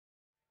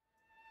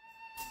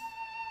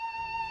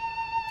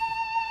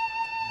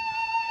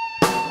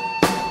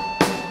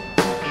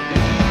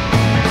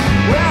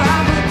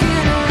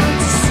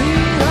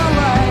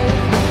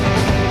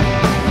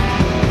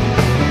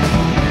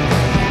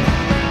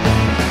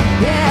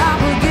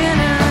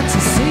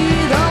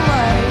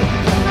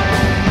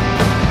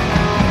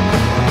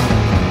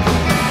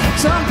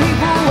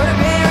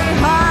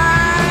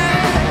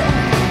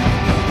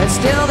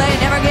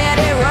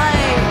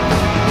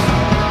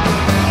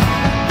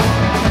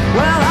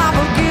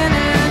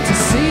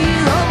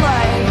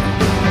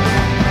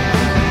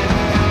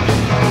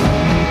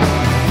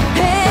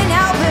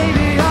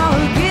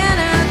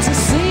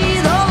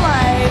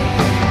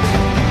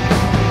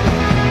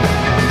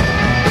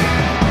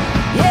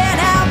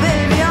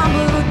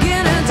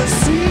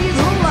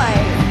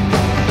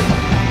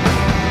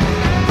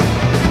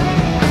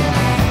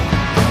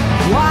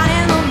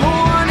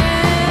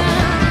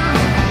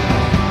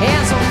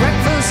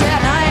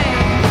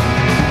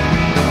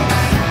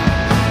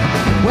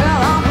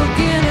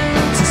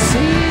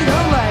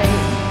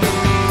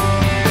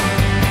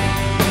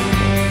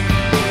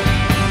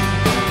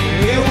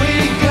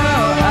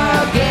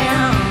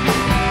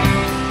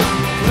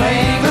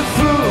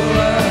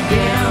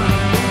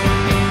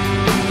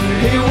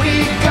Here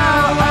we go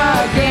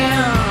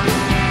again,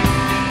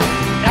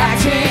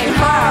 acting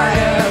hard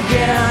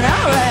again.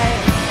 Alright.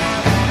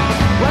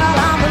 Well,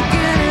 I'm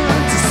beginning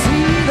to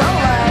see the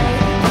light.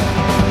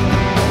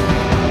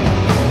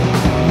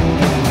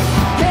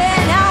 Hey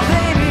now,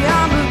 baby,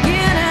 I'm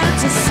beginning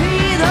to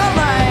see the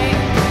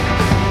light.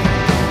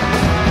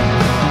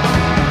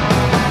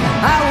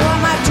 I wore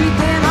my teeth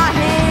in my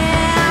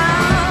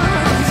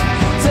hands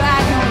so I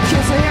can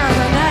kiss her in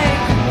the night.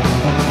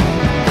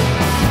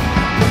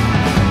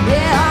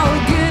 Yeah, I'm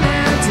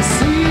beginning to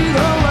see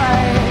the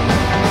light.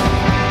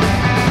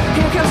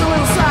 Here comes a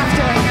little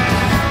softer.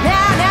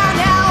 Now,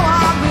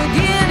 I'm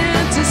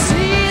beginning to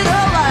see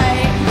the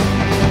light.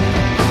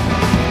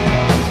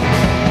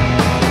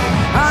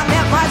 I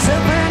met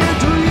myself in a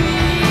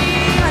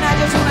dream, and I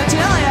just wanna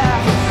tell ya,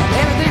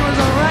 everything was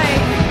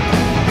alright.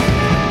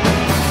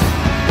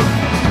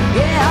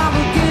 Yeah, I'm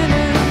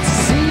beginning to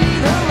see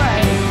the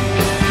light.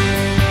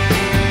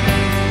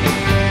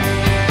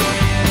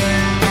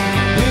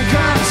 Here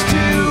comes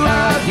two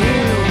of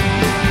you.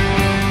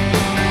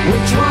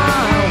 Which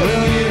one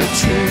will you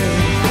choose?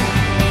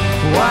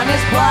 One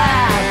is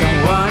black and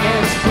one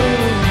is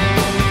blue.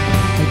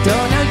 I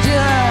don't know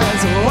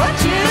just what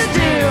you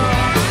do.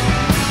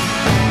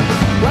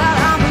 Well,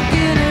 I'm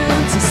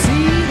beginning to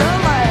see the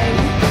light.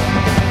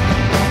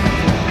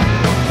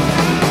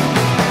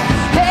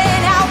 Hey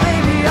now,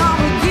 baby, I'm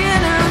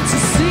beginning to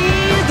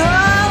see the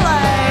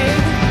light.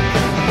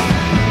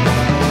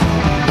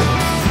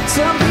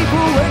 Some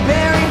people work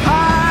very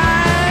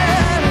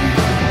hard,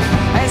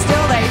 and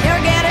still they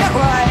never get it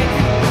right.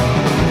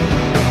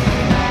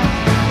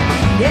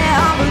 Yeah,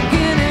 I'm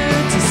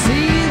beginning to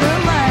see the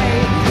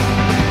light.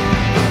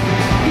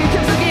 Here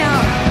comes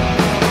again.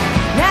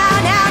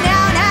 Now,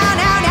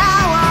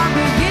 I'm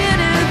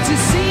beginning to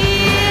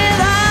see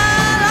the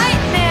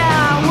light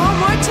now. One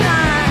more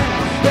time.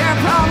 There are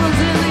problems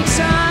in these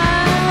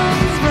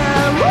times,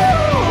 but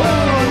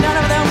woo, none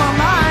of them are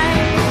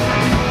mine.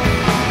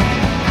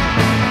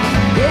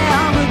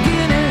 Yeah, I'm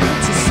beginning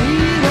to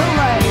see the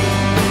light.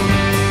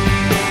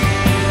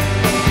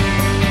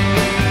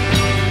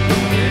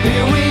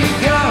 Here we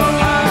go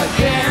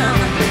again.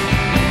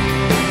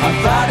 I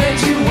thought that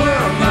you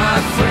were my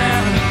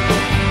friend.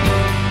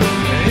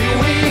 Here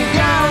we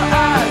go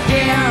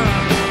again.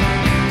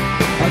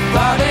 I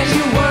thought that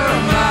you were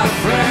my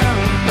friend.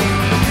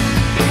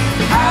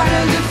 How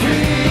does it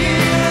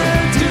feel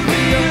to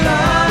be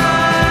alone?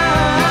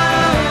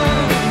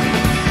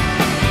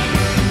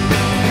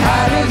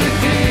 How does it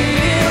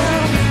feel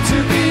to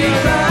be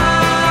alone?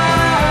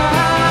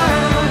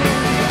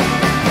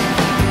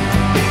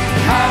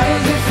 How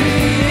does it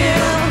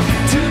feel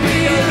to be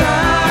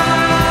alone?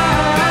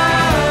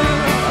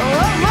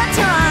 One more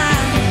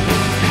time.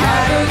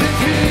 How does it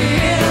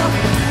feel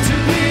to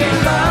be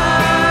alone?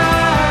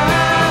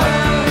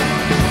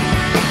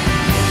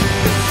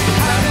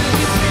 How does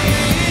it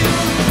feel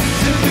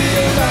to be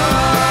alone?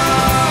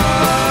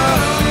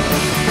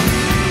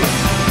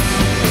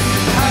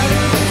 How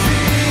does it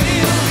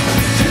feel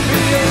to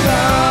be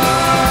alone?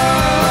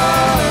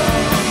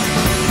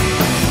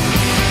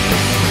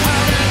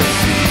 How does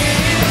it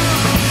feel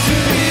to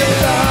be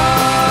alone?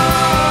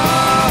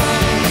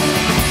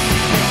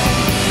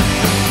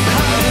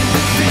 How does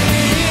it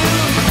feel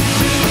to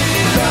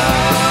be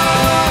alone?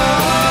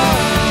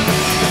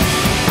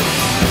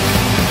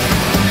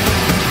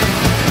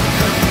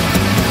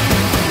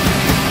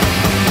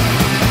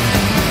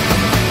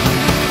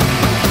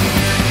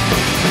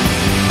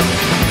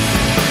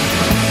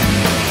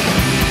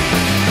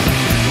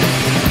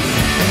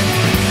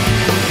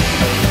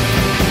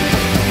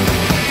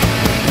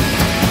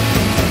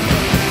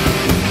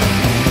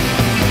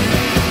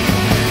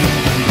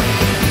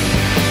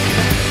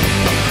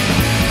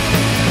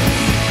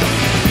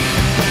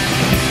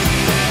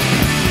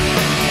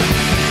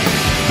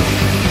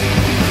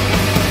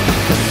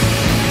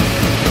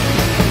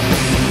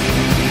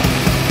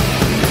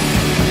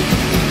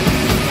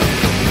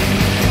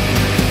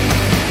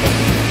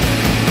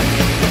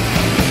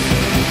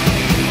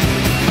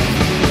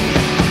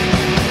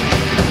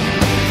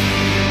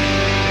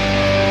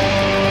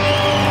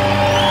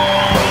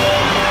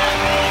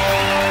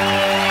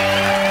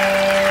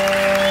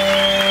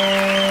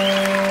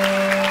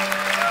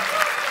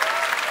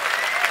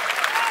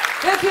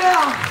 Thank you.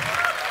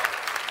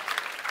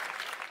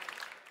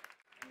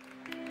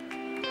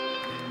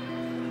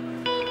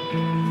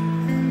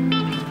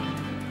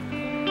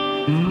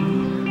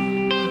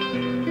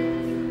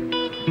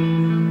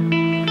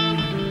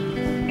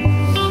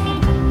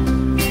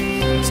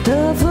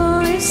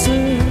 Stephanie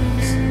says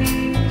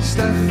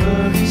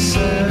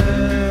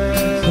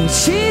that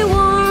she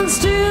wants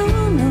to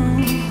know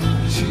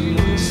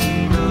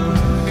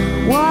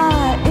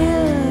why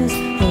is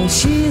that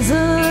she's a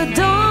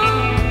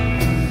dawn.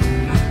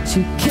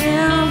 She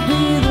can't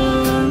be the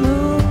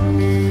moon.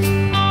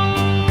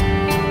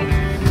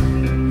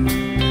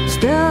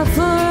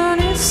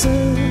 Stephanie says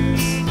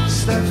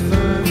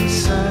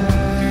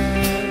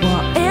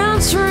while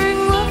answering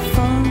the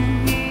phone,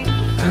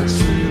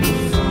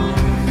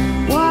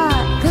 why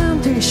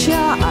can't you shout?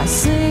 shall I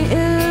see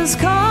is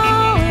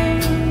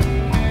calling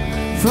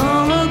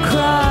from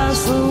across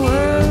the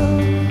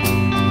world.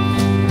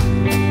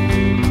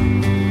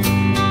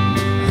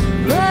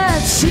 But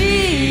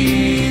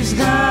she's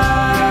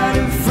not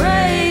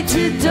afraid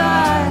to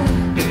die.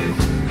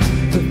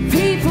 The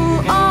people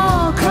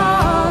all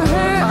call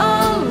her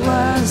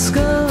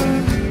Alaska,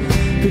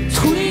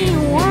 between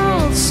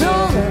worlds, so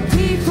that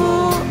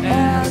people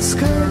ask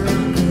her,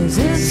 'cause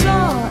it's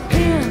all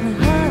in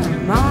her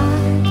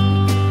mind.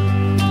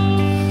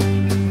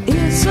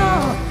 It's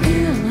all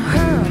in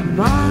her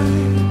mind.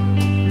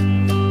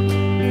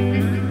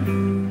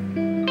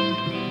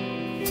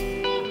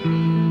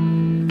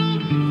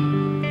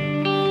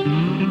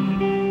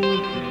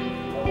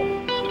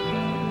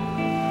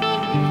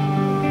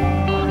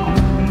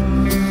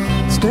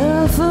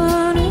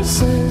 Stephanie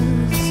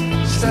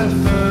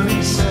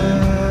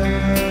says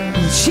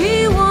she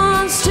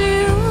wants to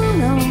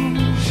know.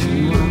 She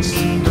wants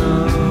to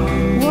know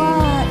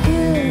what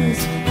is,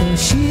 'cause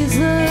she's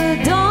the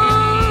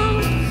dawn.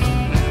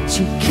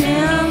 She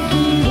can't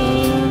be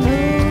alone.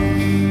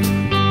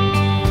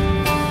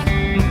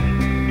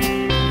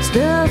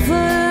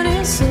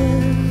 Stephanie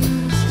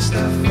says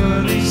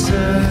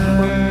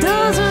what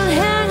doesn't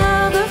hang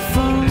up the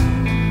phone.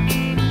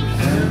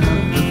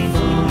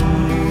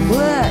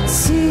 What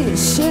she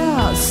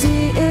shall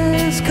see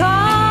is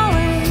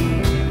calling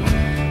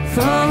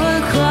from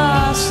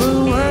across the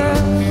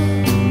world.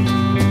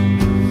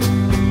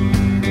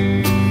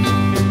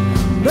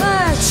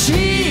 But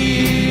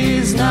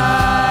she's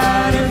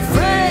not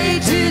afraid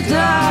to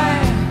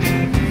die.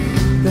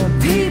 The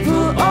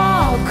people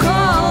all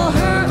call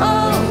her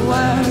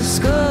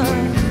Alaska,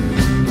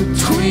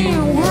 between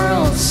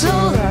worlds, so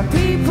that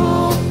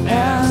people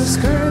ask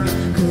her,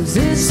 'cause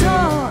it's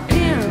all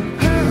in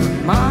her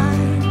mind.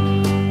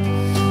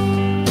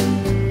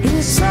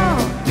 It's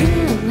all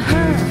in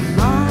her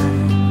mind.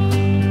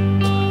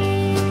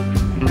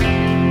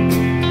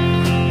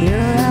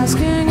 They're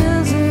asking,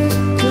 is it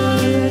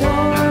good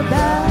or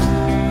bad?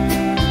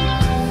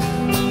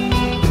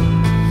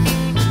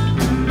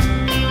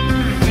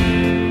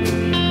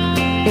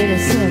 It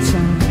is such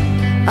an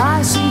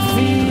icy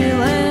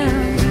feeling.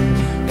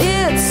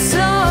 It's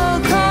so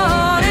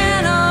cold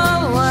in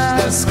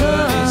Alaska.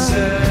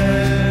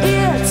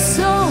 It's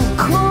so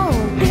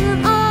cold in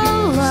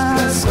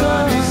Alaska.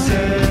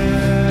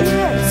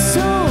 It's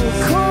so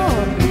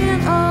cold in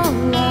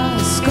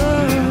Alaska.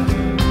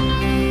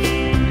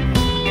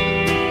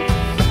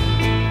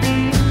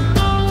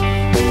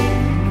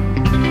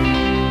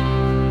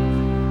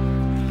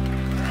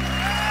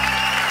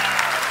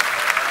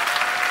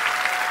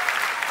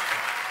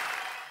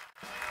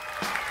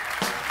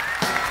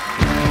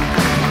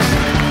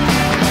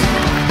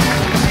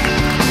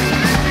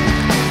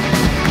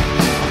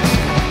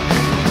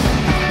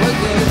 What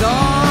goes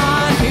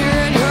on here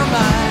in your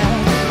mind?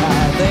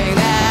 I think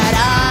that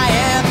I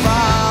am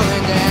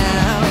falling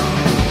down.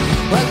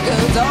 What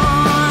goes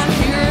on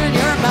here in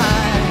your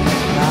mind?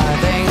 I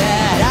think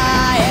that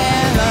I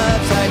am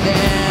upside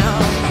down.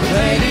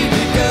 Lady,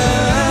 be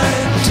good,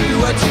 do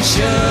what you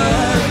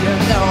should. You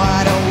know I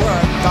don't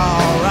work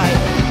alright.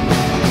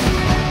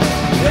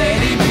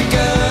 Lady, be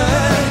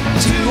good,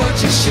 do what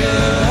you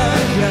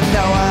should. You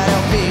know I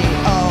don't be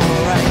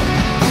alright.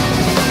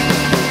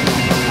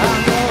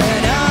 I'm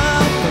going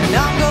up and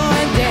I'm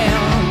going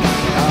down.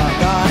 I'm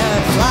gonna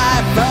fly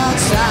from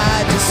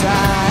side to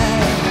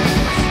side.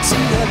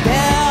 See the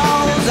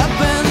bells up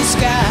in the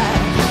sky.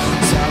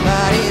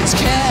 Somebody's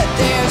cut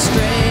their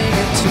string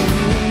in two.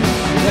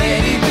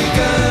 Lady, be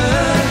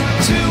good,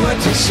 do what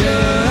you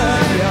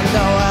should. You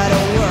know I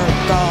don't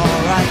work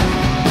alright.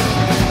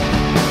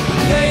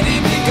 Lady,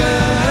 be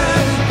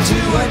good, do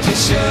what you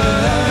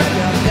should.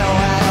 You know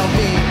I don't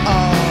be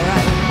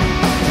alright.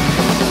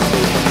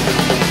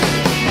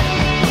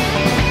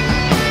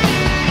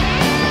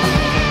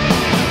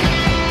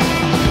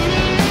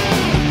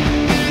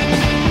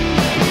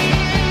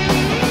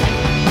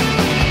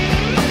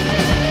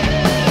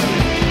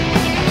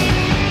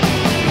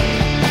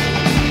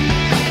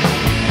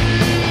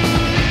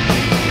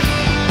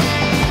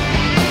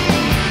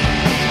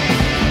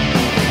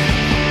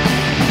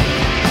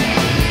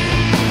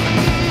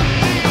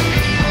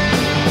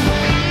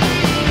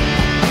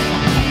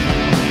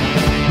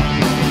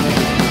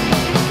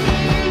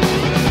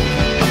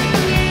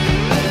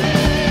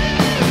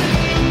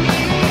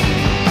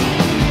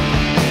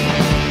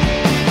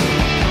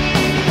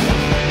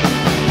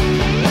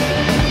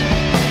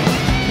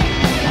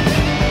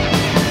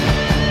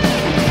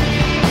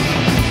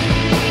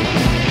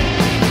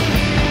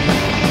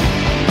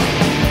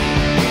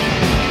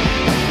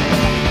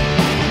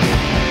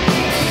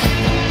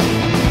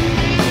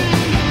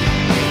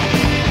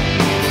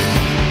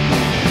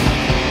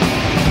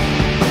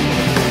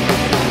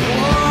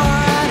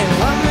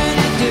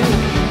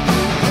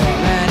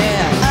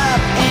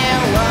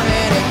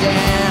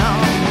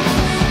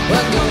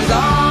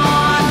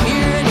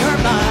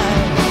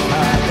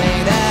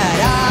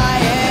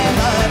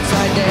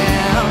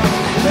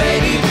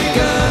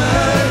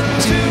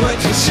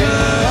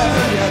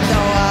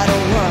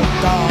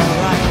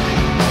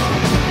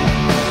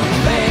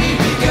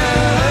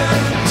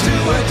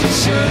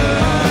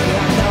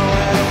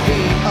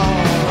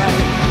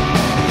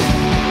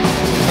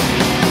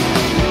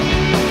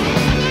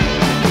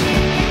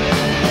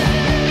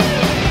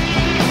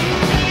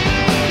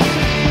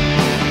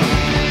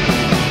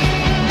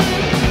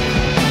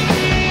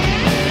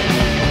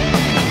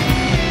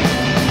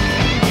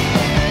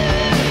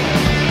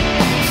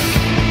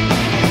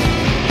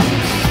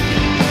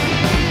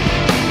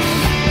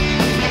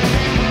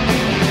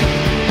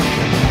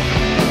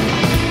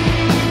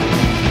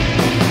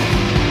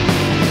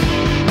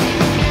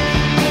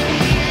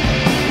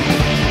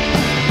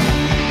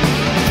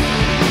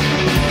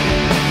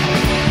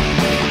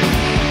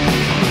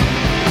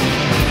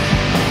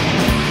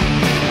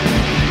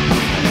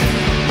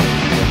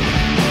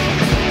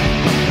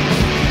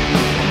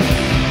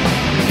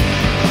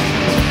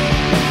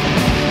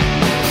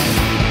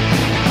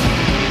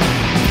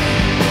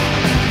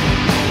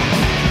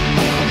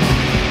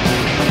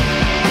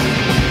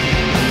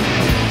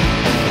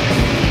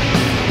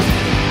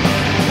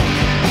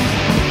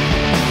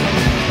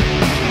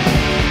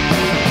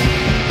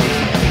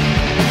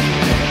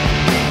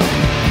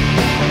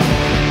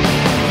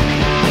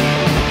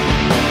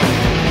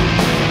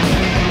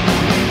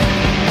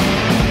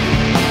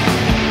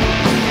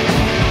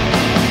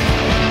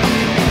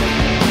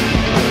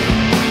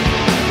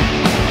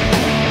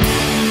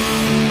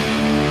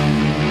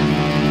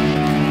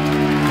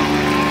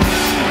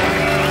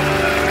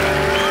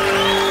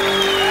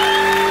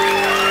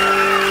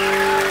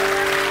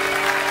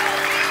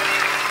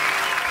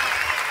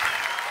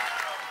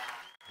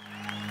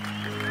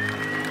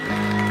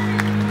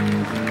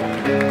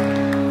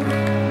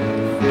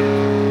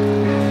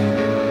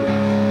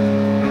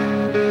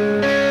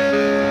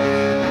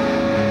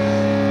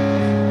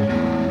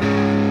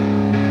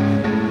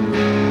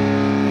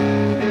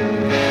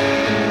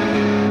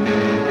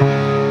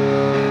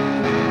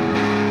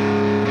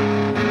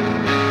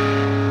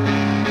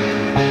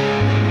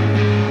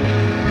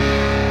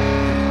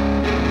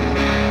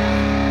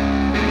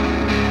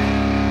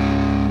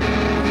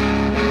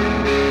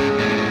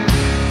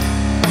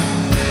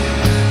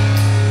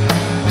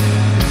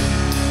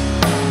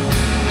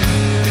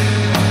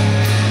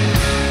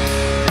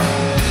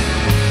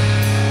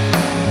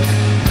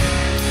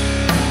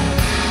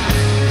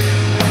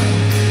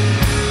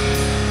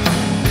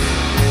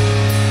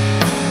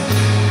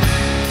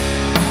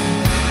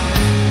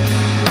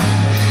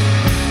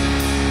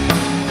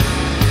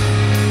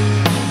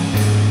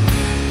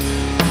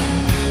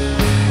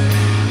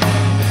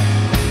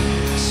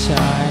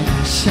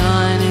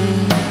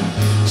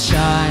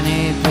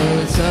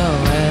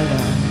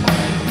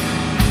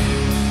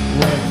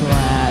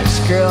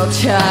 girl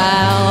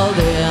child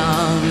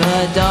in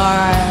the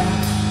dark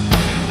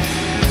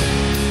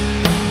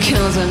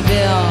comes and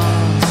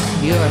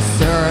builds your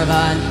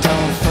servant,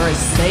 don't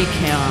forsake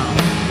him.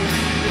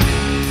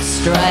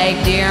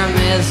 Strike, dear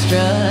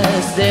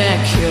mistress,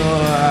 then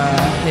cure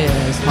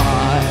his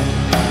heart.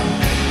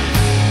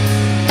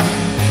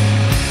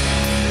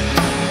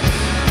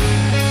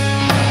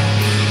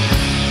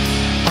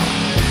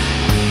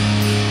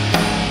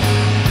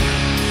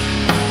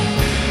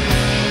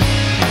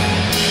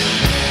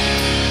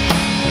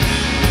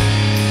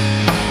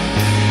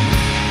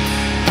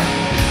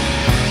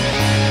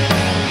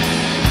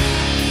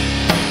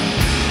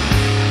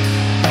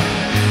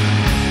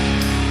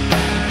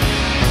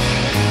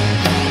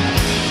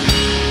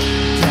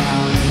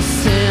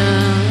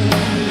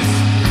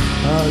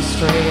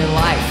 Straight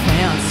like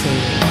fancy,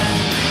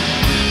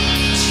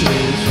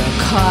 choose the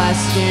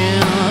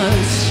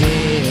costumes she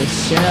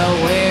shall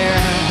wear.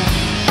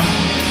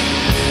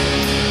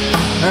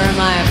 Her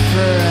my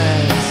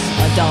furs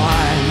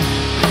adorn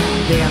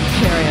the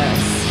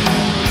imperious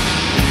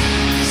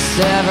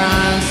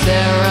Serveert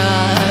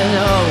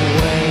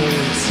away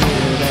to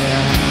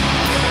there.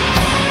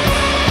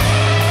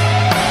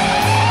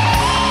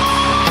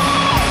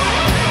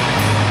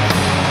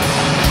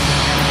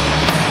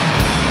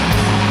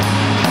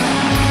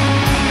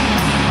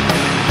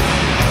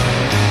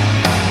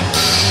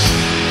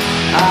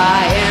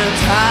 I am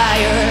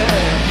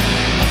tired,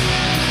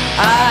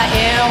 I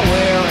am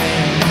weary.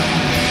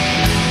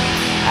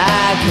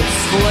 I could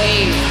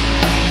sleep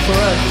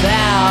for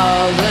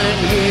 1,000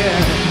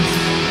 years,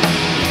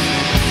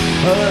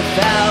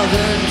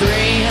 1,000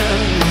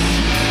 dreams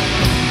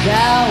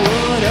that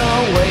would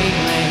awake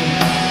me.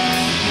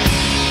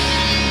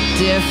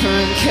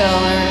 Different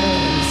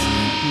colors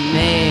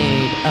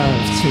made of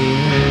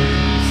tears.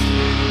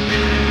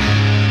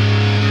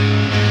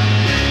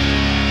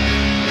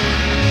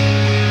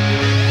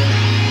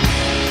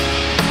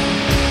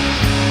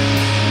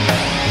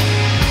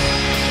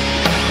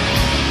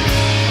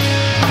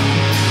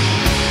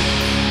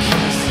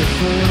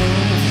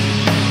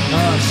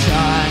 Oh,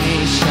 shiny,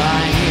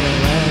 shiny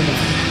leather,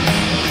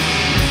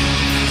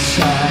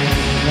 shiny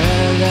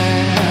leather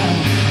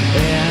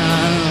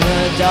in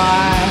the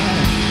dark.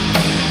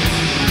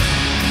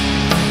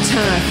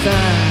 Ton of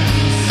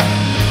thumbs,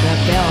 the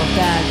belt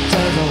that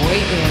does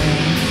await you.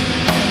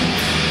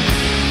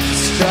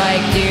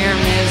 Strike, dear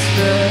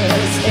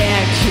mistress,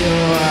 and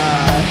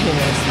cure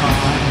his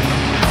heart.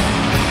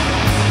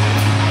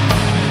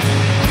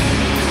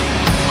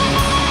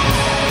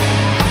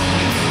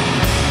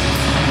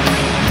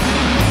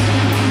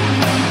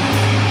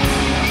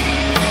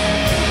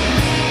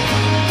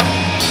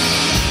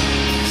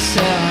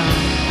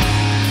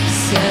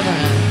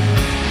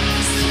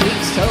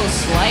 Speak so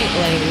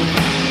slightly.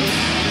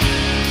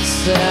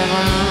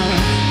 Serveert,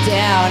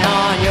 down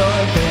on your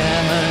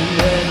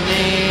bended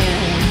knee.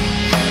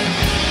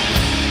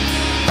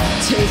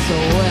 Taste the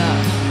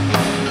whip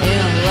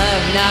in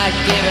love not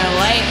given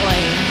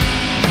lately.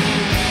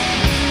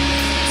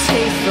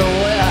 Taste the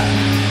whip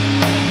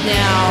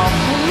now.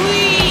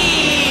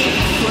 Weep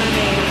for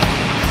me.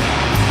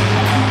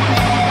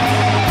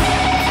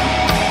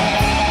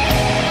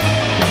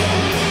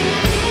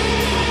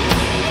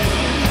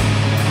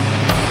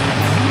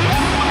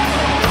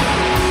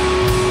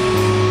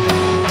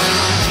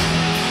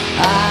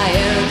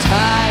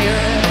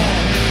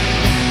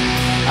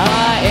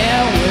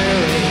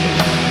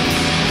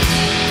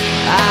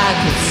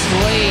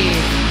 Sleep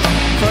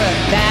for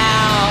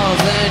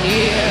 1,000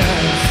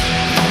 years,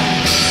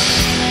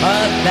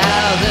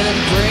 1,000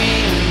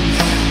 dreams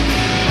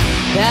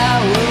that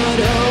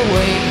would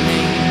await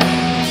me.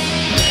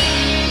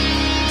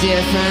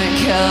 Different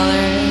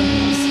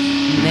colors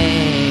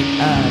made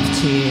of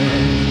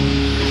tears.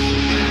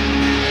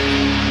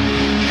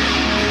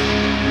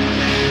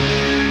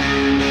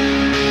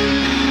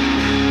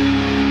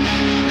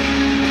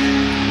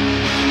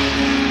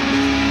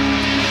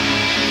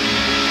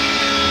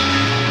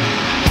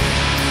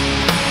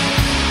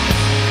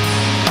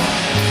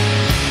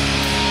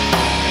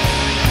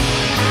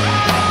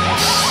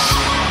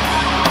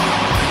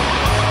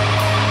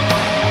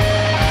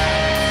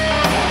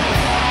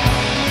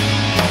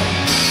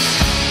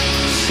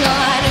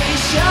 Shiny,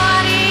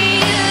 shiny,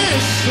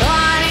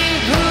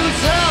 shiny.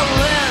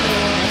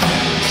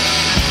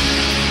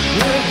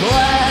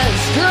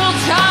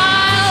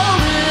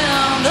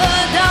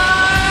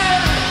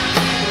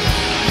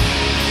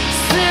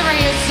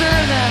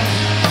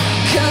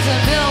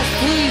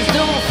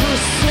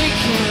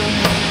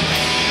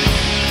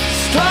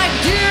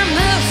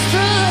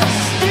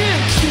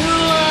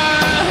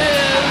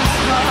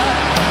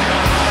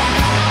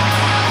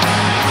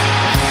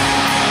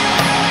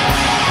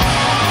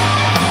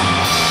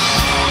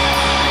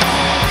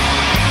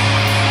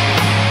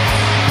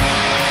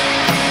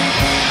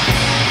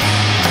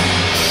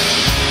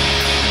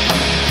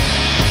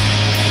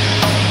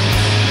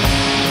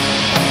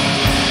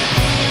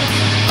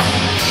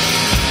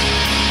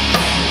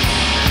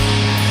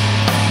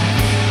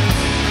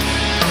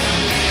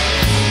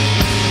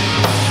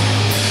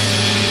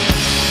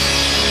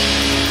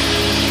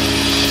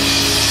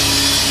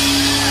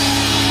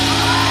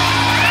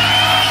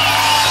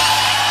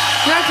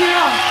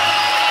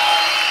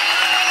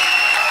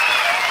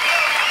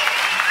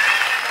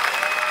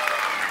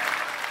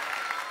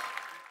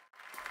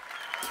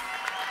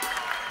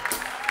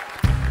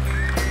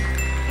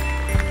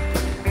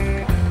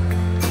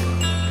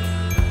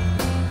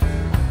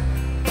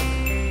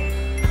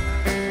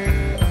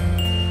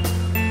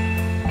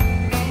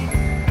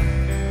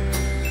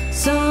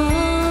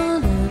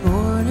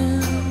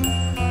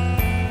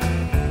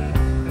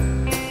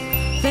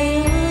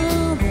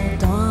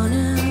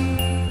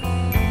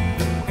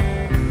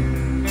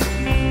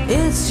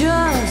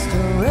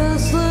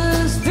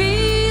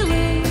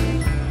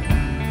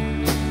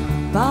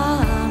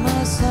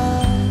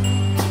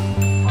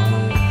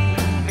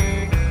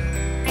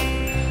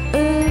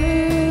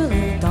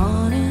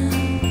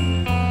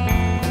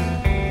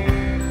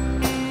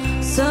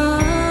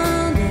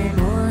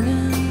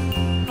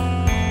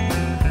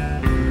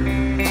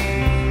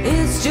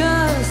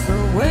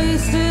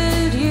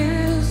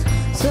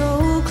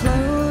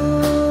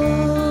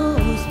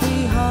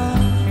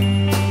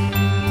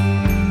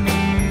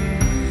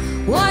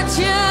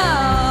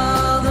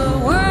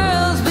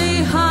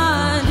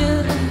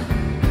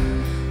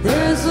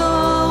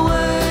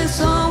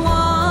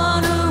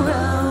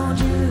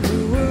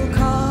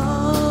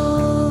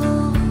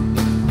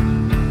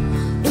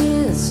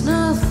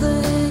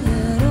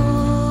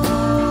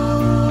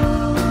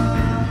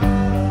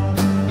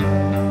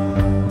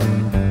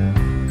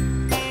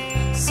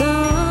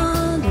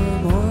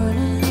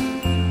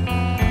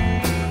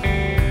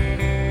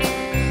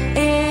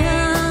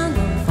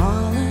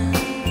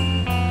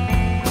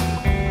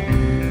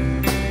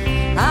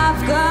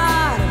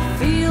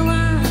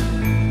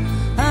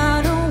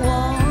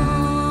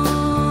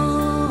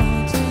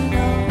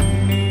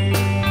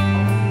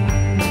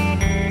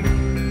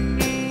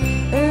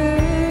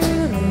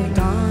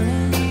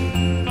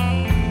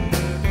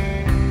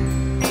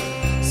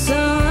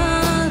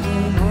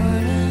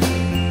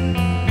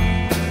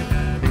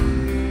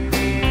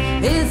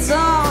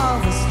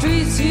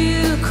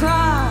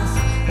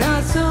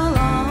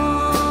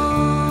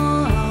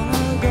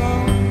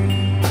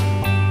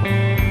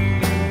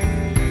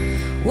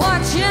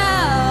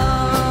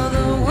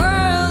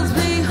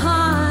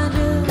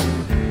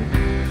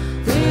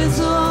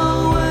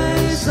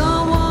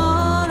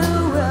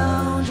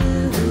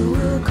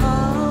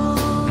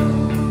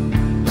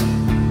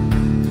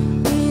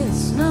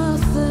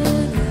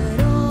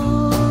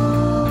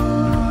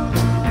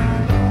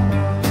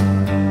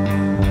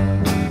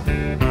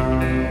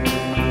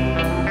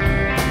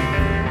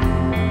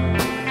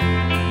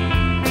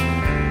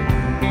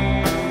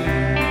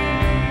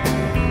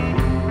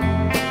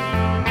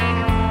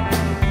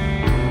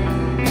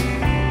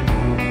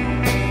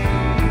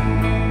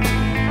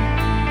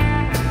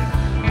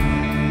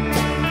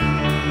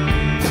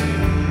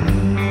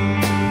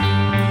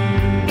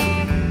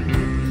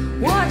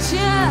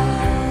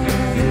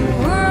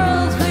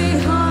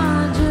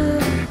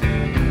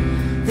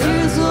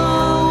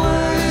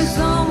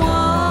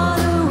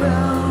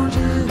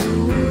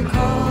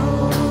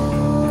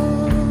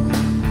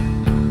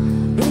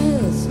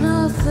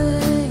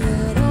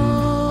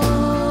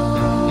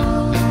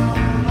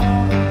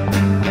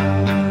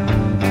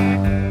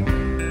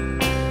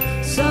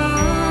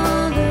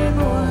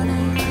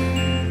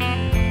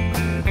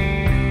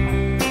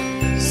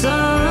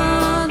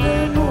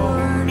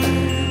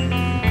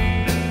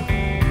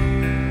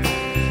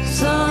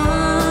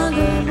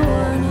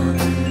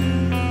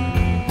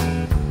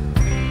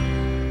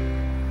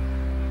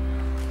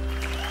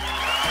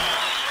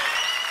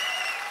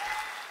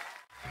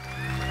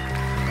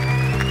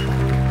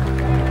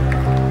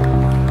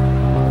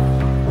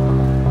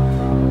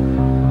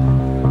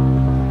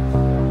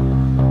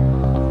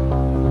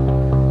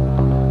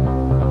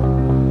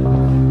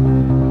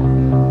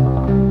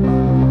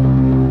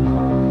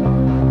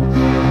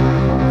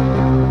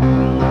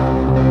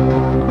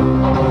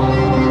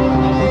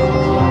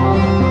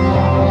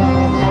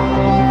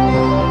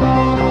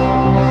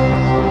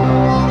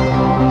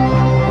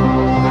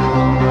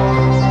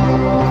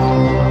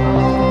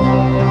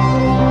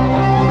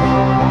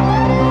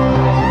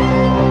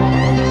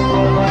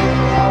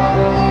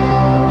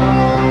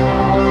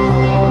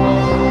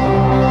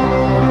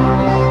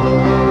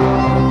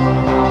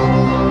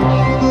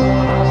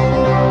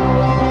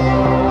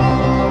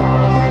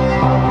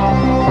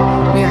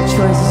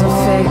 choices of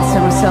fate,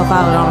 set himself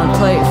out on a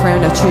plate for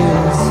him to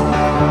choose.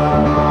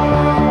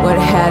 What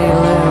had he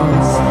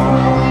lose?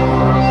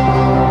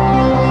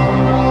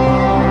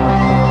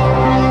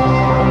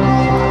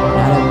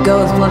 Not a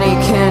ghost bloody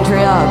country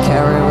I'll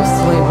carry with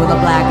sleep, with a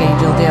black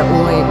angel that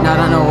wait, not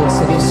an old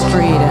city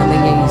street in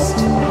the east.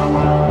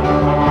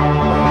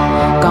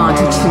 Gone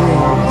to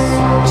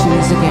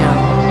choose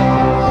again.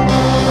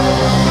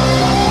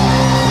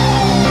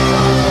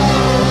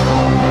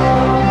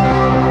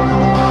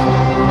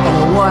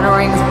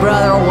 Watering's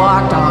brother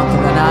walked on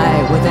through the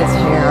night with his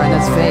hair and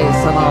his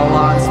face on a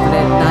long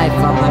split knife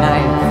on the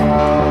knife.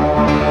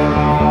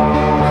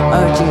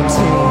 OGT.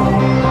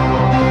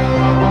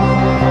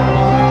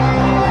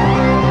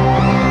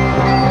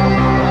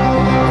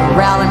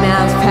 Rally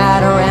man's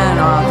pattering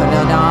off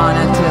until dawn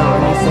until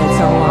he said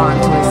so long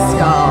to his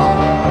skull.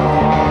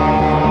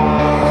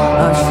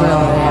 Oh,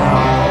 shrill yell.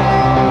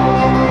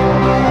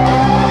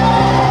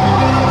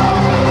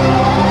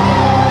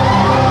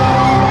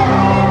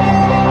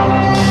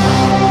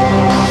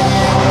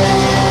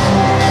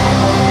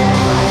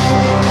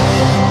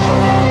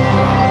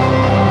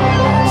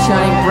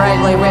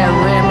 Brightly red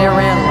rimmed a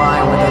red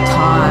line with a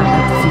time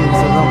and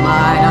fuse of the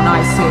mind, and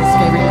I see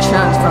escaping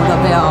chunks from the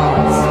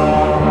bells.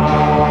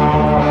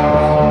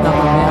 The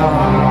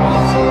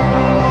bells.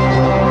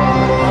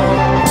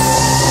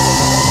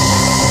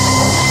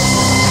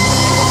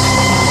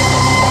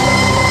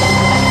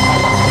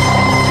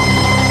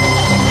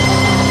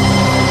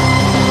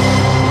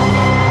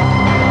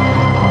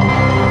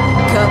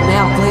 Cut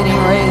now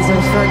bleeding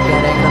razors,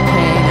 forgetting the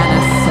pain, and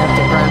a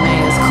septic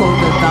remains cool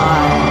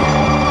goodbye.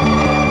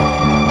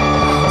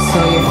 So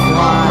you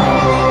fly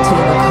to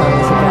the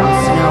curves about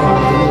snow of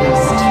the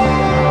east.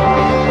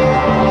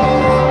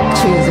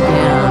 Choose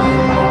again,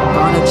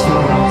 gonna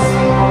choose.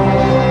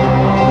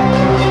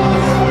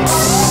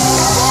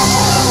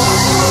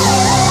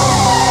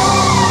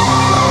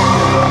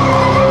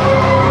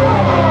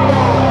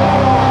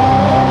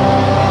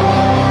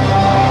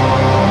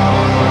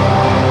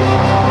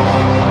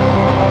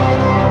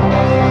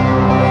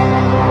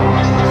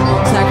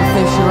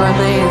 Sacrificial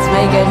remains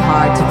make it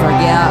hard to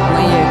forget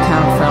when you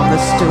come from the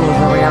stools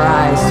of your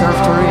eyes, serve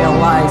to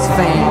realize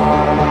fame.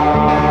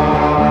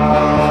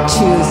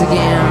 Choose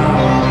again.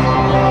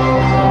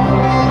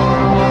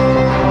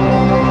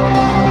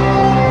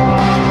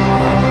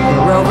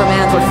 The rover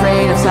man's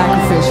afraid of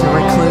sacrificial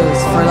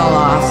recluse for the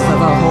loss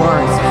of a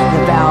horse,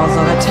 the bowels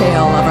of a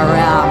tail of a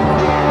rat.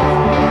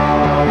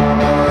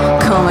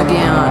 Come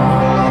again,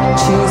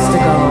 choose to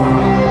go.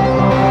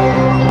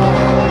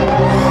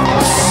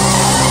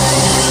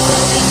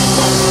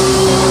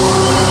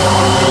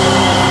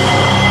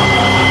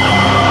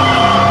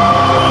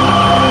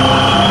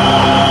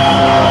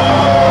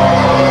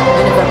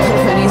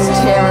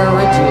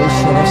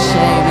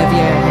 Shame if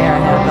your hair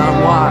had gone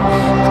walk.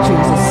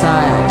 Choose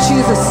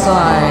a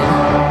side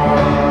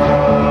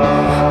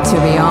to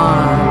be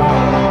on.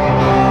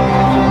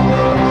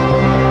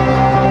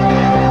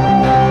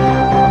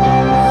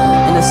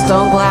 And the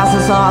stone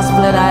glasses all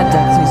split, I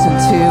deck these in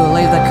two.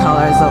 Leave the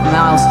colors of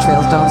mouse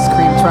trails, don't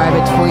scream, try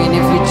between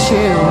if you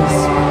choose.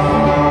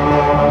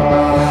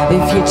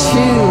 If you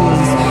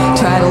choose,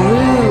 try to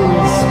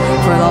lose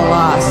for the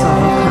loss of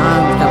a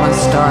confident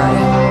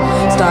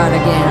start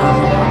again.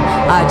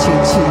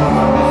 Chi-chi,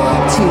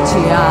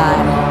 chi-chi-I,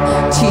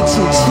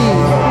 chi-chi-chi,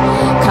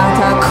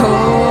 katako,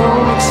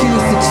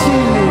 choose to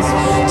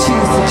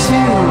choose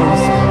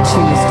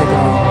to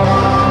go.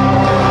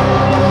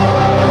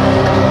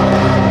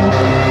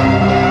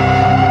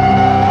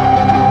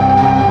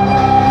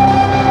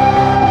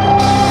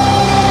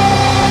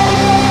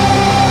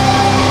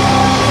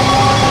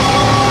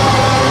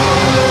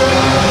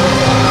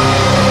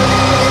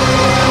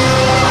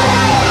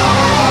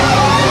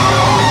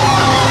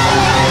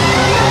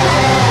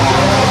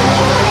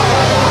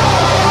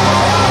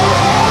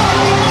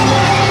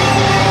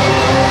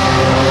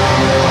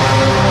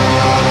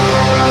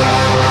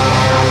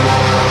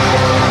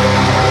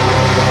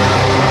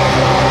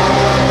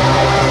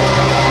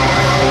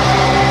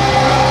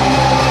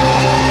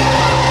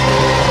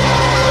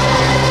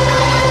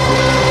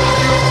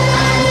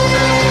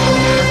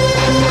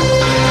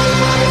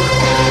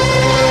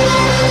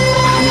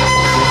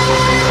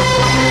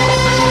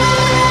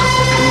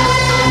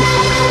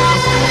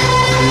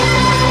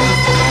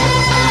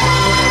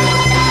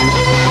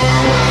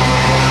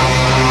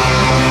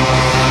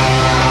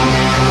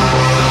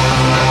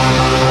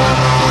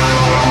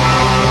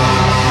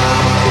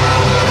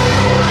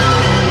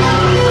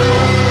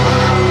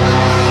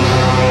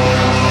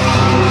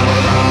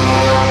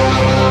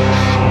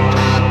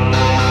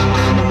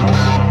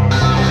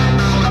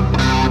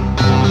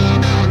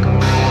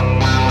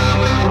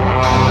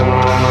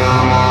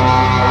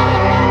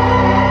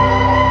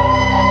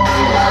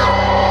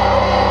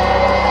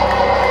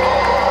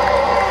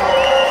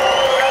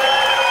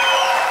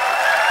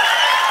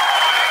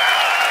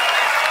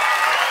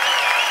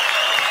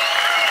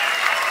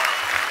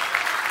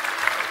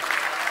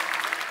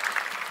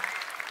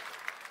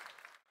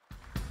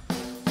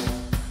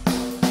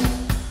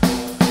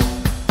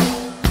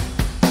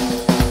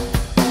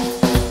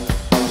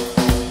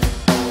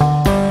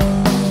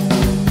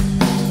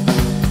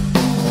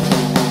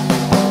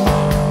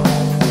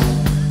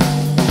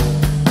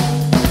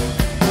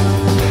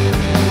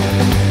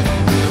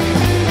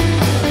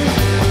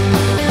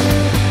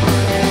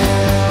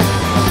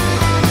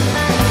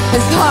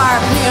 It's hard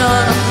being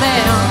a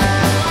man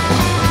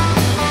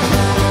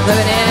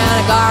living in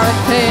a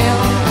garbage pail.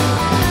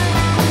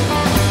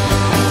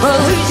 But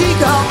at least he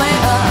called me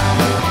up,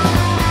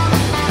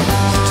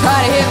 try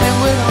to hit me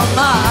with a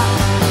knife.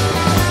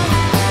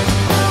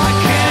 I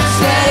can't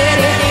stand it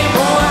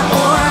anymore,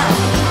 more.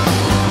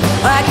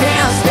 I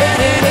can't stand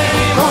it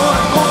anymore,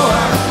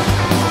 more.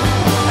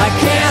 I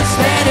can't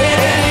stand it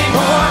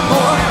anymore,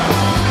 more.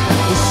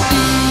 You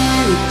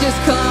see, just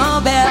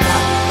come back,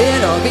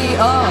 it'll be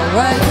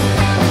alright.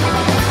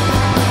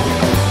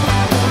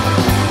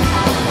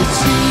 You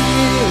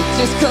see,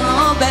 just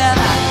come back,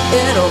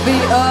 it'll be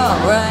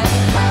alright.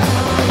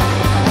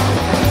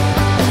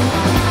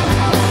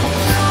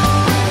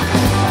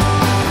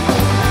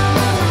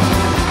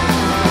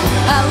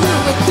 I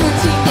live with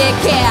 13 dead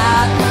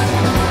cats,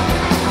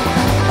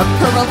 a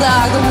purple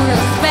dog that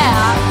wears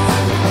spats.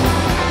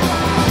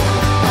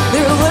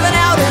 They're living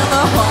out in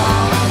the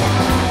hall,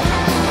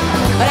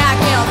 but I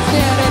can't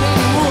stand it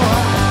anymore.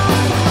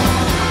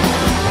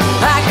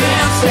 I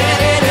can't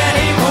stand it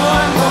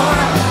anymore,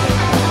 more.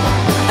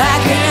 I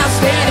can't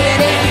stand it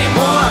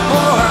anymore,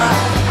 more.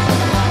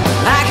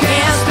 I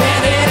can't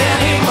stand it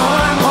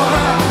anymore,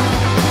 more.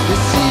 You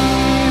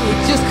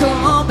see, just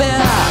come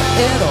back,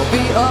 it'll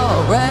be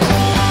alright.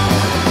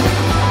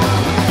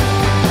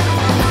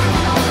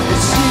 You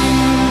see,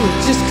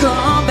 just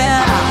come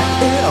back,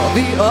 it'll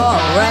be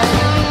alright.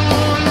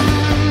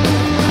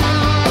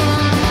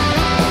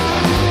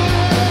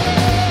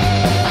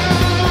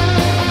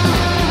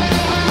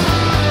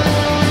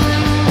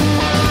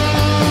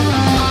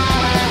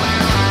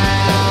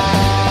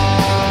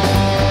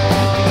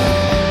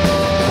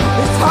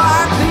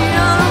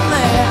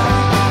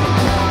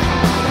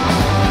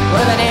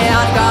 Living in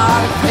a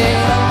garbage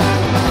pail.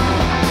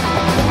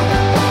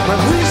 When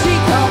Lucy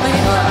called me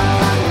up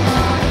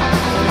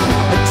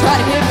and tried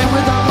to hit me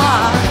with a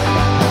mop.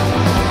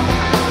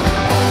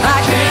 I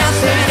can't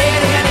stand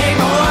it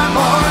anymore,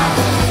 more.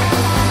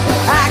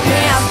 I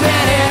can't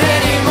stand it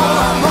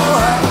anymore,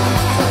 more.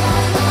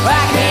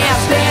 I can't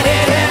stand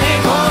it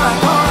anymore,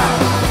 more.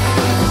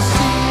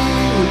 See,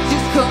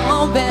 just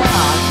come back,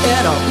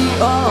 it'll be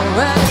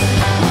alright.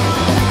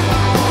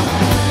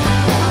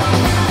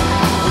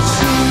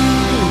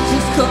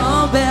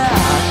 Come back,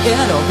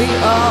 it'll be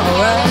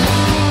alright.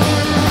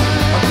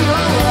 I'll be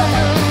alright.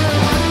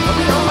 I'll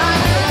be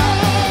alright.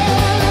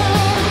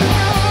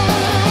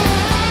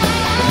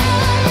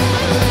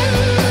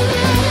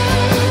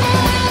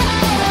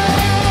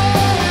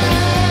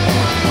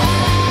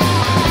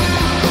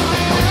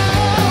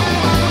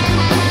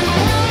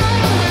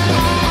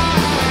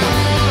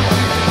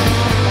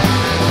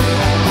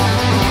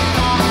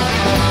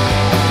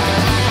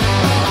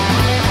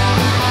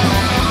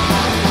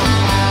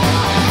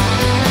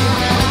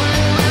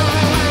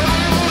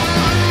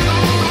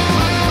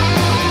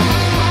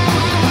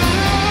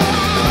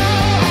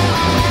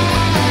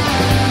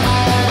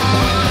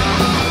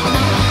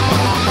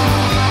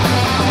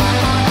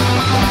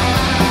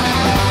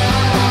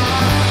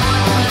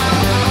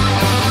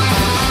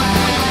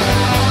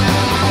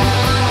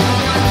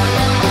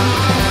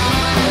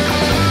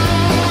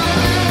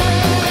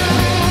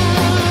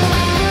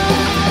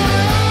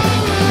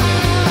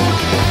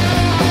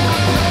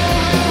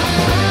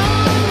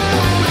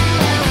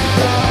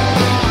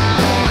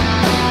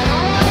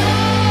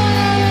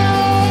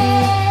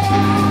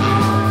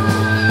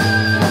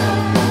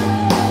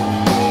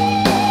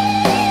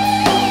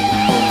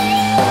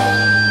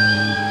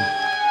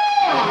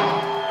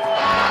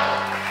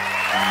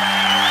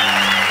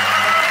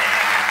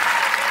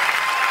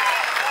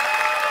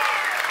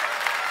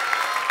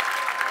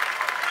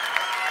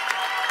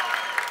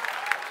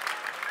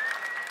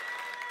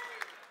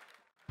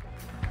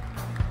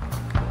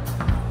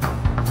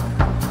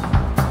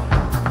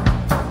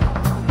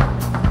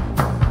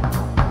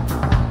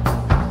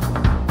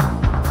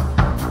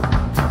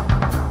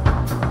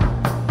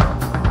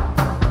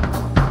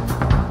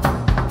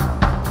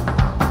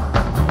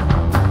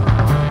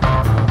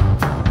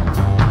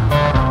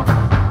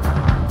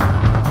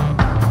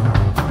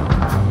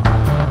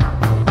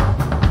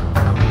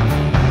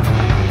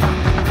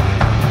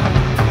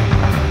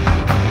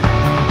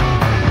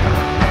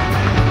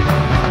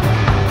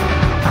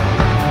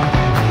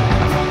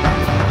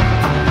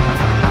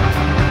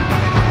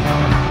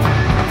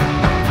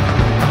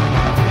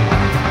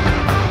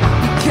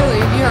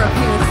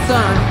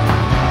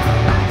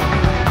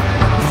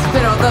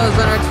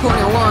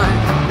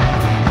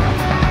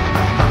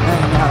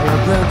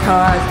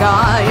 car's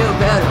gone, you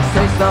better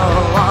say so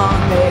long.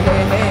 Hey,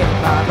 hey, hey,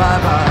 bye, bye,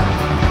 bye.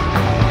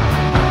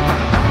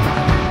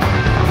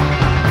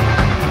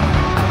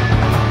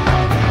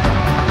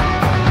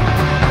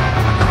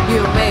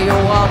 You made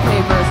your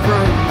wallpapers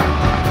green.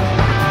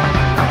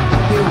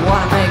 You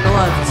wanna make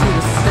love to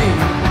the sea.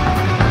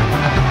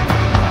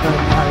 But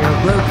now your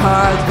blue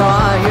card's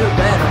gone, you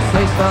better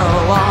say so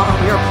long.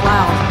 Your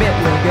clown's bit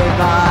you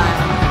goodbye.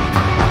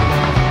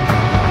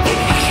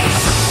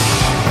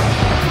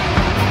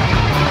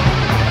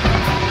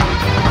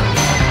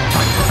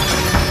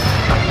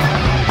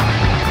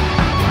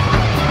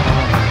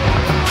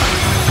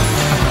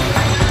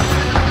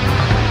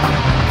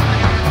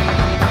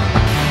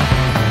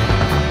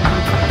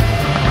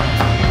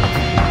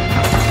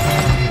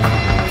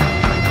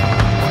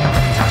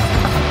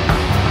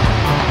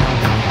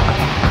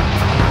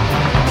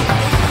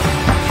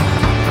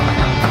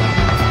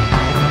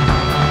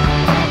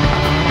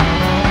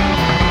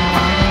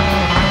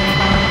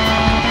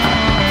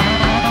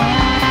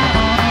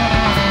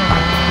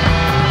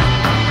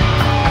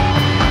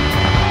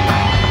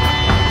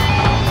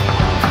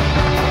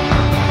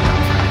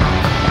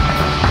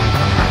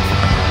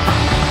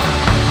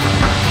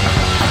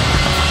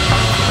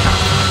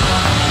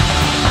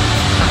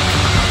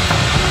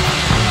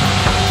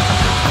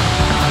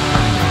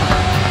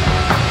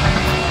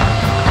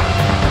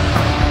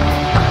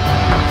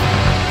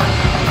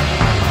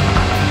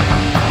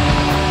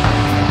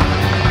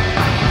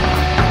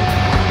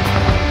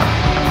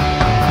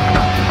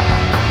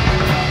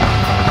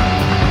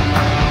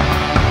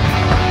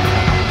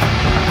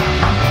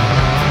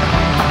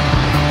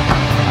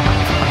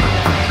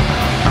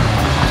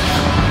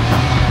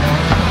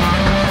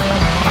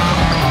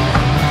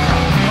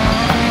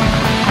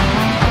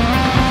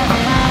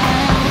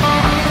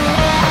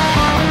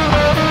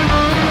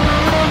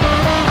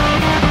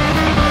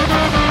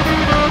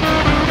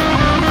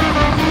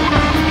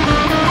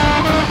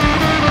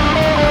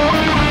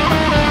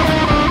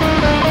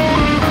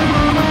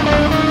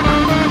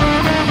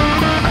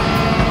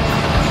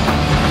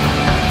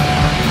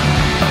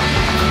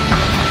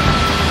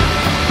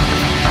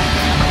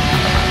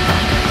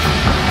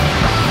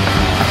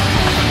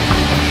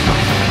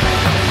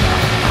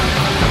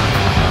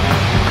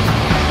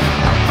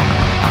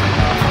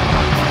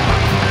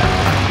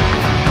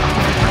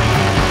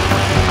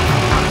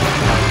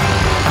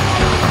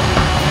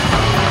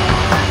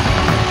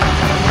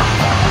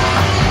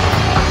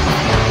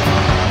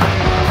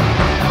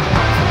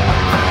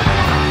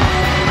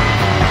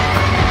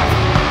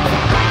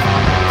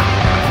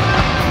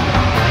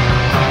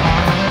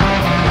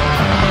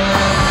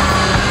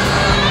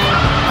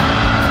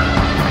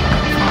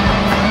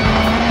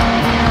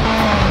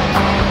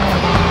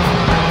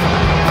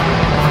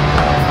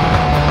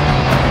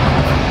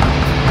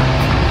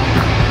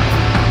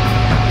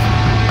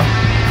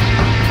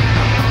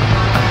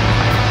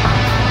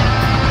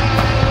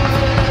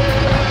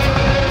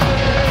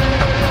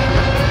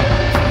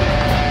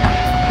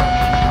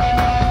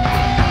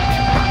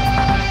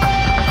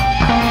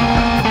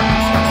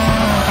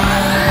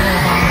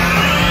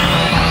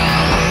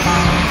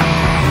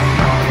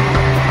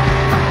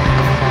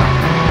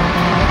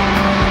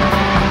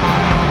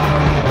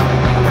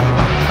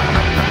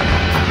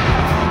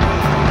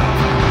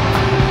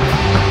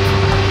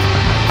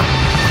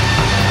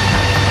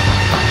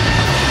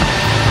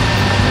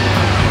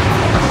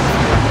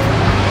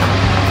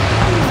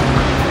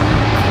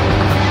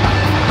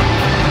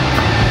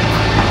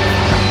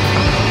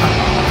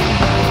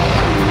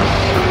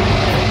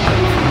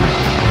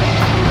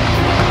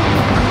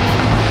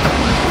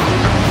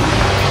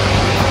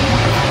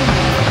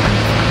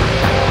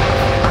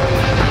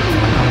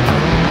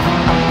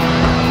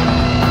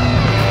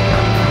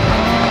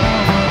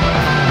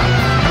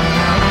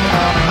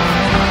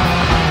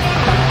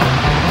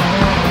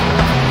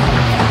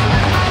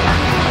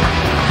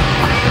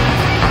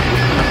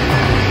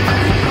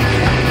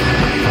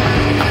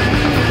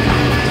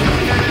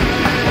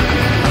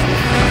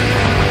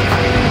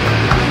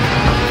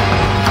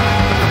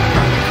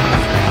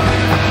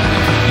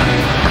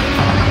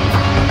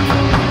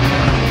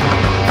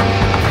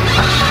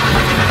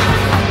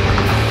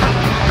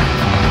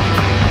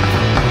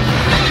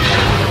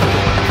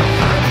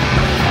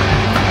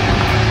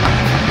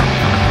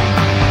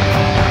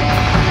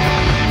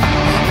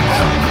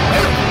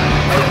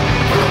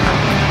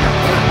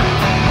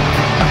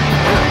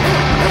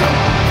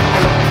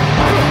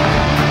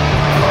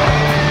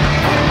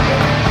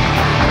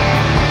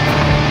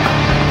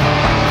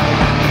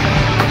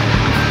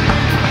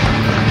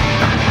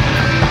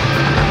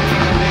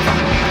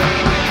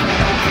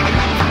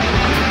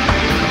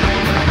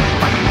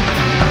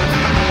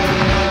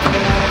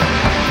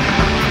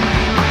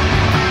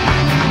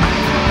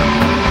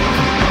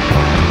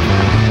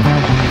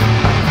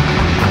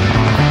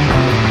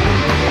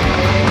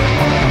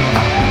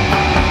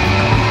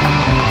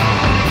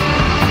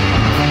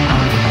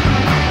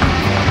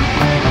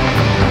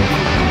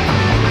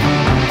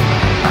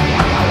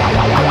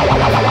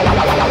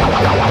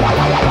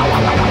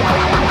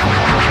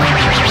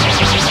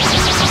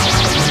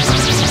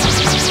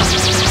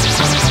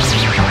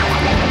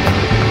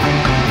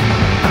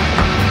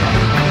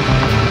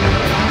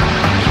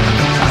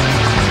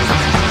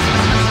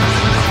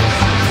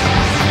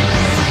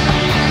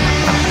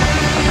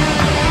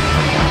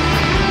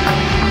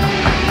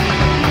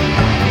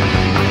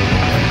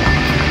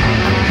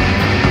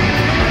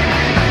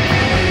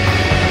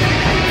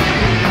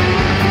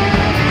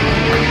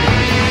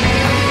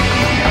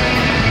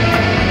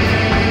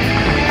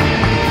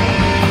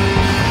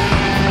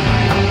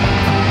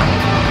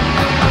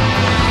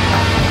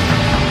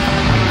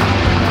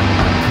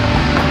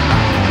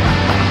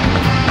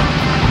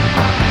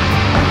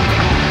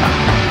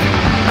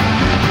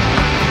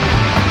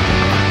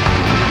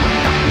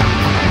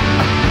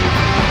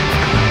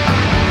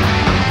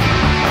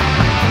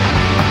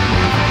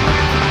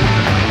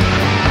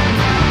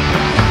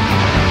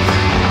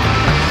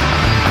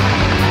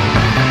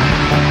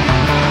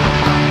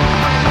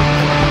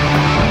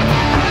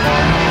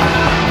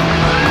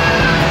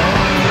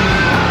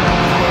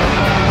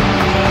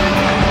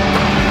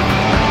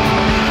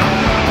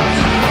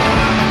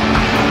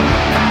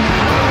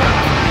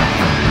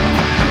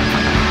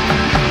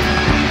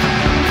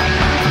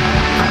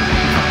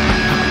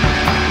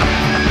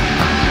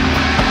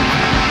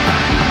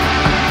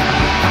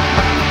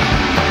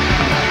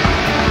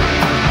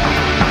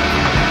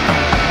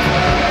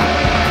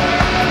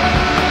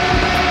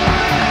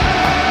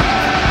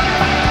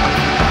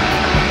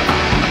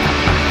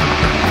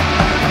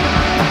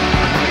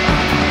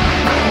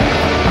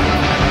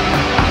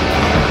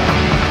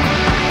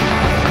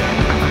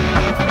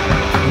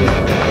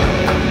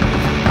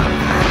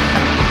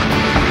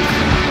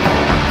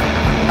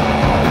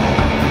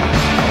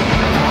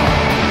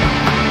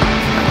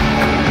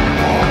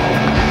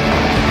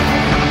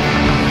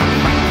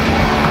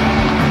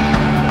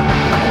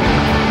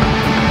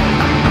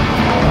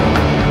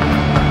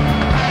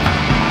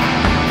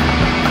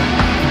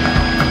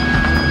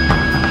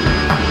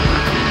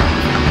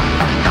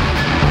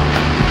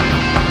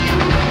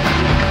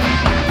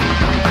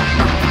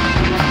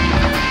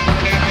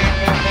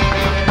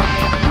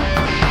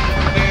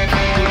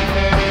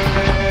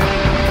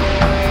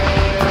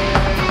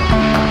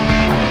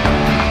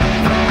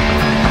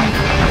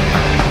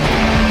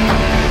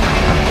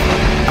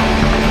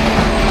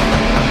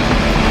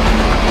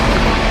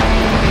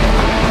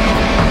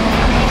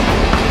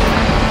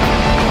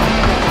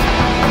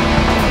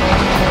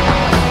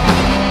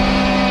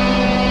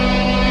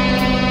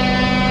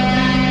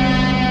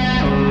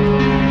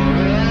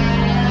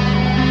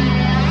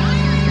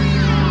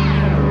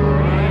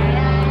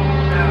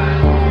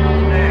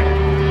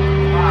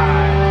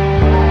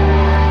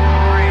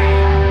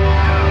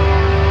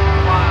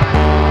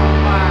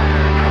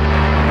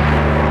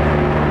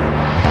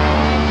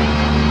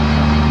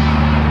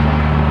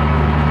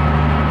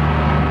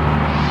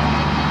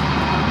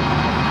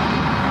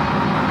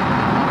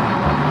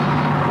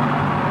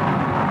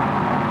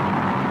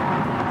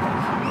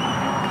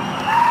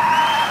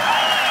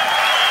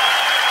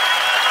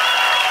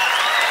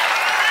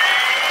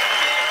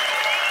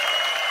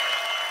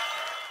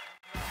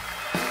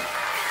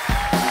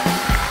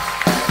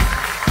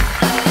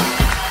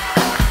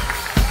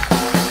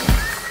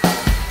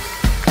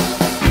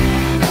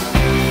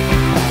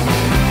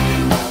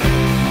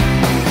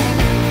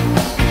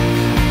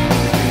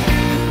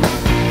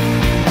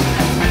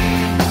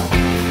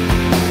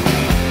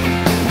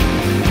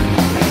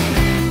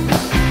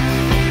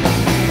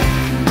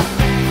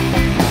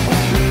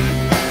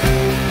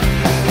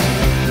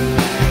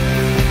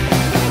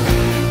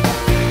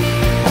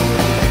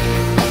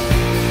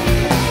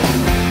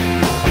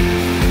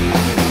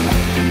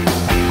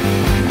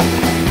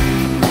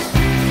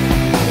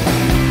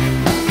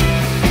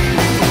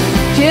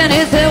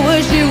 Jenny said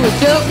when she was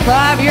just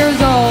 5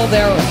 years old,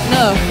 there was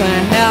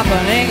nothing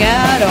happening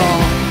at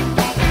all.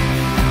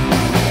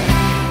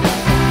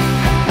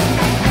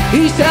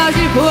 Each time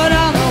she put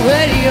on the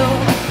radio,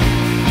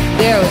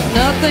 there was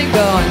nothing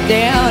going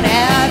down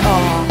at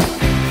all.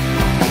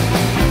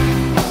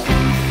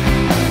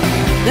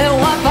 Then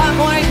one fine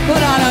morning she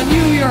put on a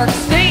New York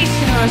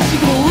station, and she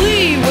could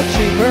believe what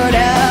she heard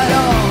at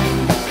all.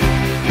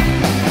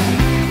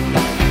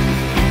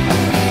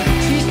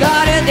 She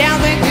started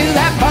dancing to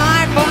that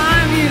fine,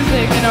 fine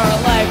music, and her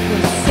life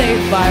was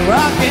saved by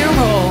rock and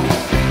roll.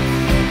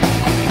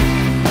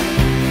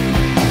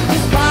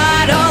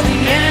 Despite all the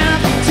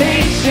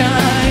amputation,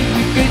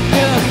 you could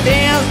just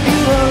dance to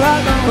the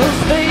rock and roll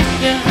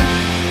station,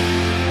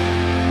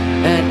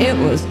 and it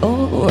was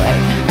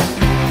alright.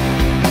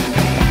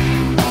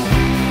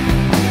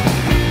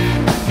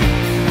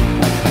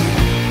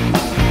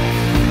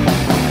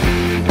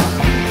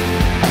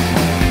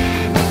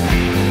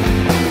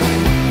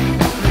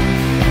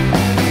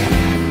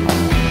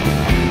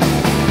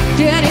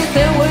 Jenny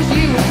said when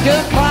she was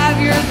just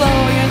 5 years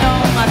old, you know,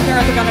 my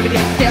parents are gonna be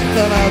the death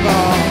of us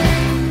all.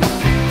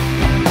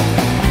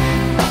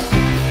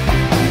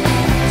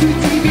 Two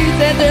TVs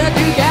said their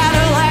two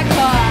Cadillac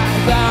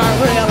cars aren't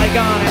really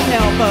gonna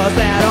help us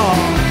at all.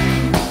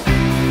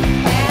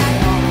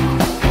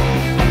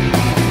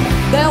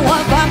 Then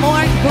one fine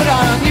morning she put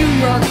on a New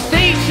York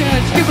station,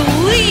 she could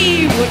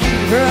believe what she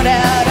heard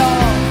at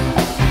all.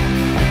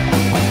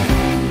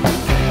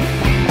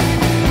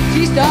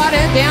 She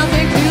started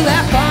dancing to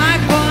that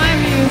fine, fine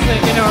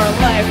music, and her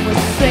life was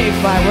saved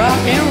by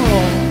rock and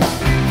roll.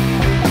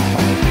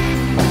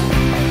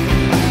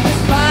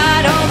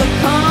 Despite all the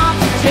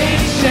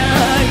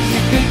complication,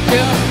 you could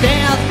just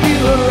dance to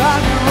a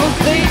rock and roll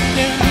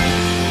station,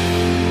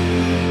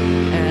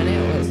 and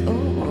it was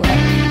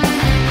alright.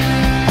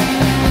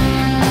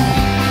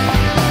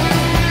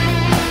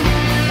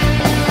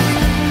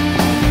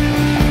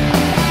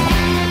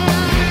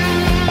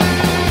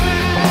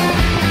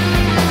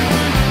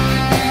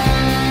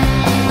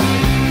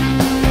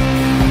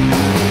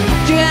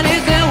 Jenny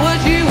said when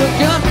she was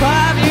just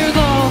 5 years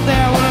old,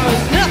 there was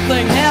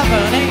nothing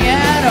happening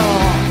at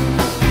all.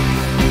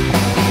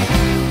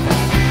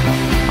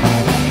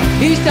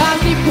 Each time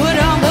she put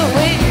on the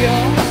radio,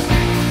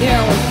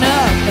 there was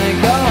nothing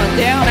going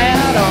down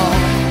at all.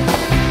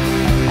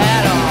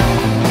 At all.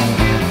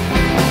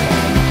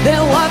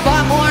 Then one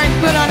fine morning she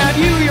put on a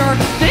New York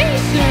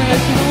station, and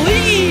she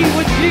believed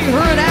what she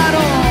heard at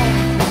all.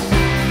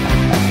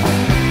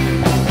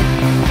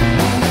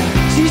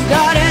 She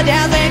started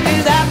dancing to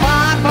that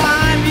fine,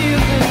 fine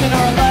music, and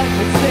her life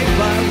was saved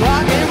by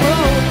rock and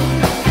roll.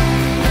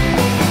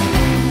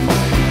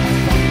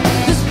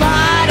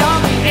 Despite all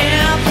the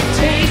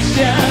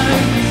amputation,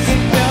 you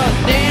could just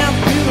dance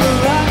to the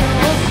rock and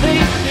roll station.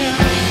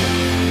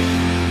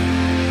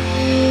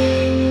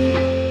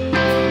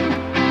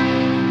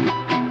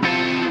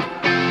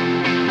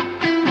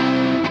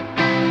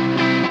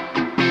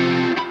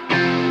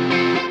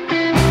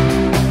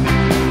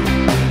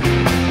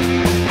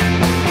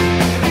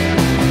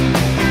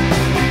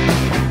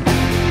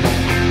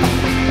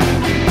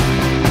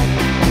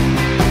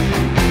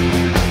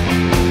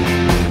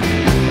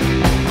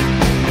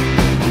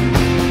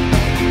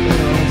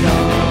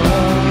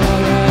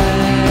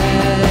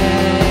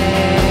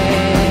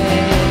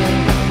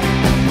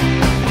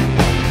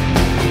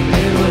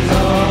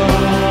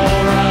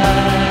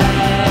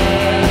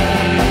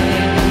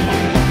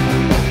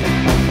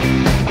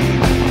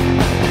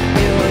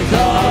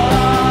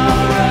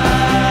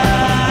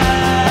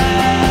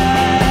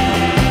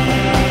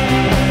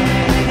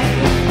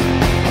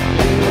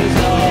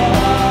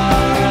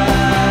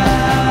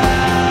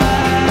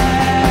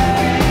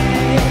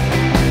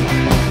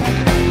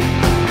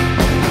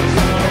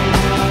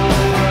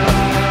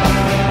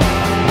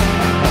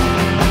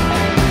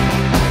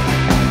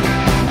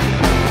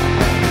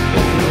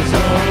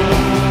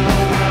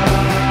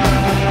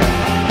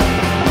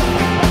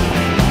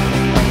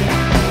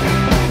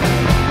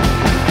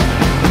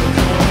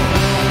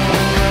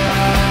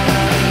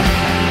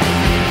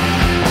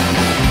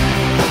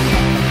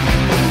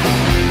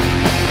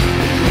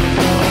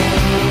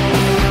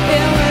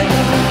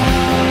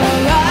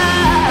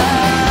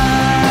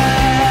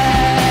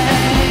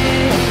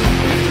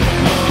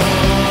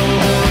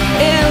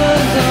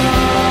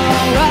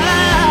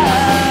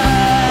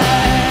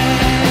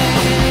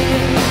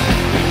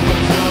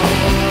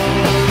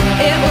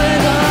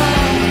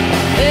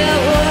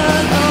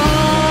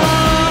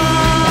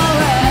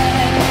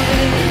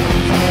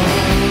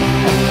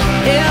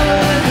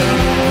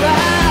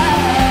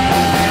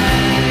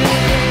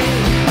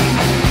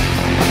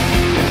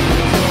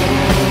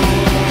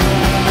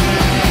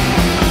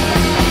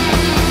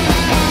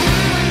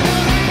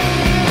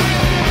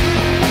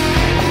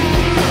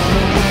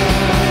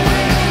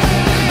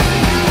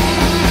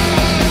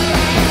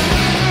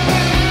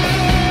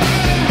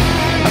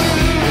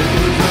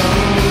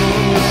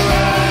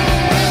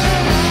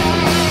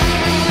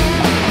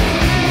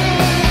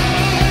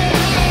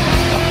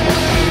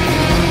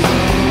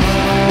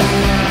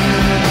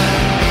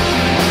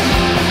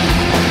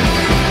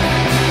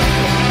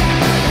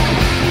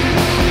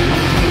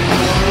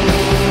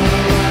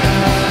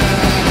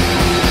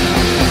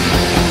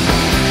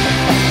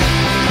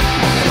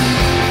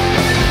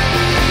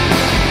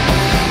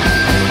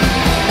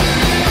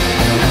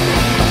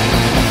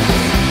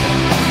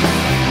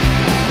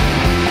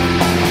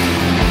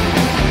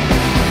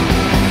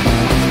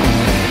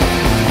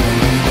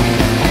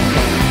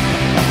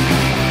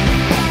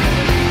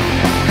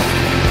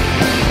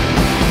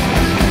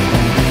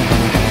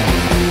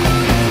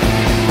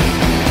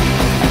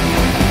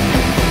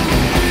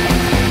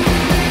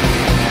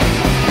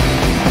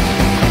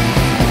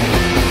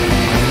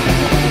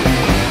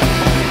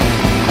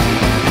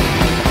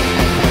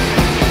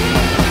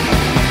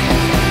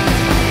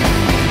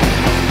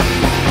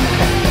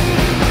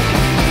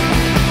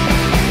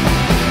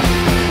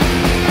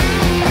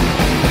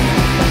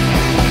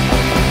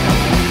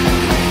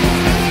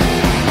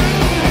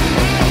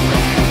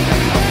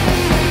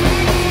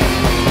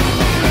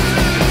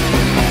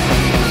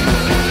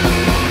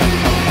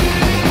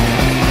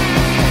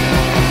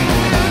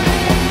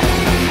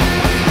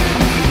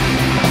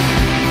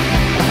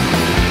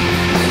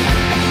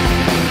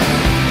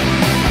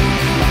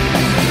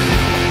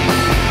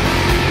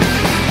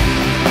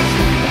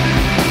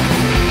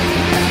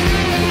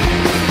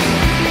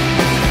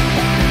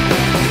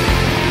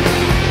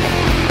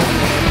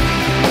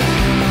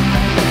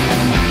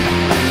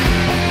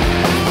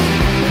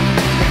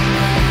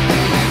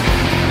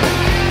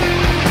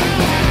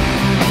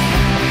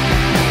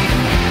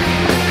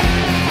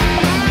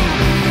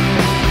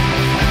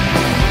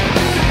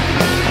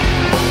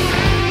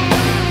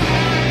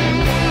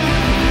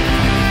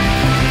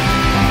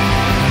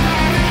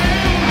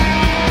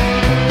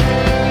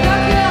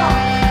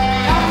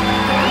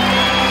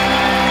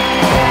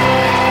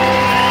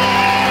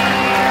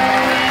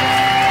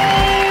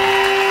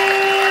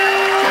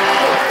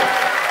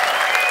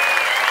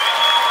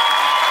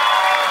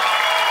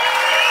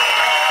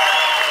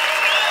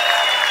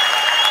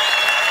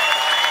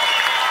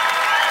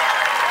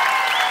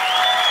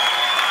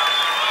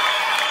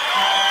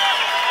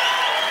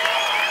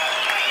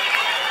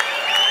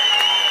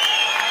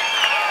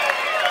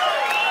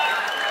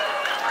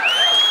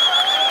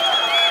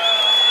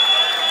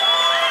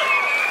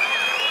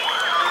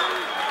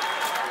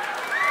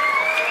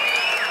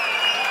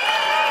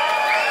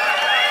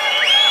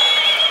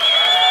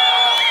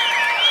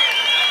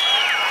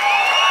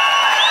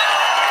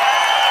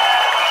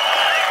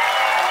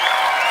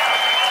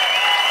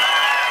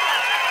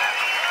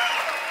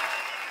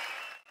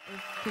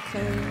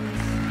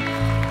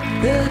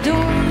 The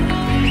door,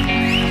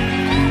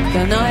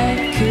 the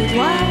night could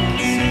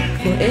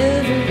last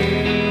forever.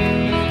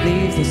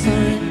 Leave the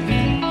sun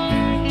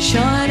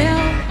shine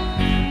out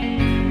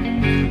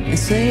and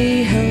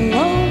say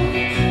hello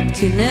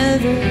to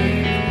never.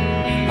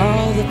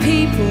 All the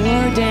people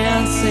are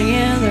dancing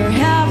and they're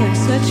having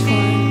such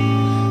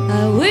fun.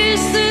 I wish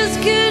this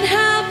could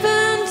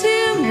happen to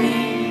me,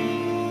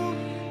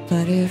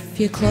 but if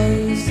you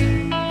close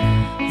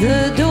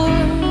the door,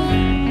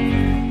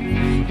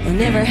 you'll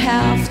never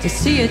have to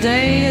see a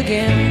day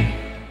again.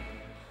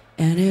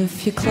 And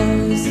if you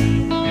close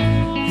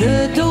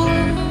the door,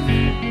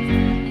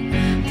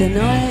 the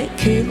night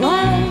could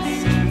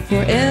last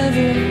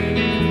forever.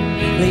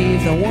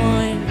 Leave the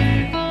wine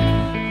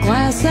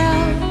glass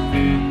out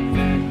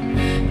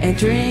and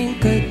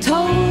drink a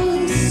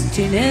toast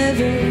to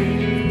never.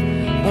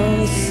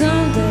 Oh,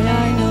 someday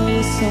I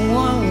know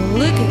someone will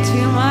look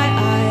into my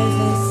eyes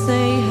and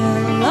say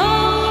hello,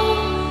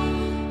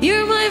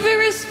 you're my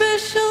very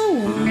special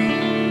one.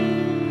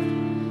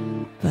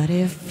 But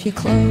if you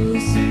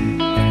close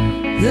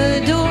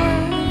the door,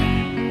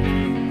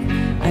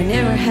 I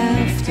never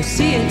have to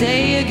see a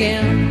day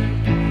again.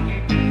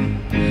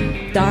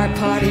 Dark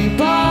party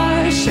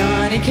bars,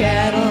 shiny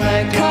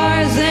Cadillac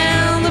cars,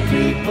 and the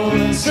people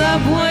in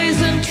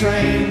subways and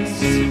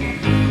trains,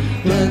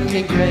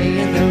 looking gray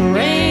in the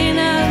rain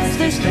as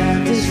they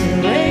stand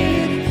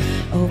disarrayed.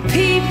 Oh,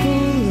 people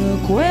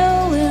look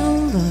well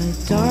in the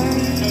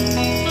dark,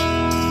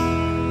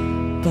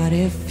 but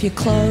if you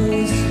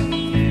close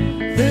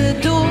the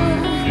door,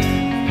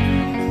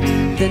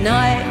 the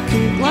night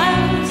could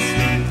last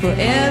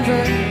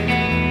forever.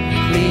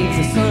 Leave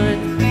the sun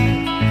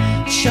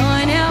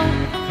shine out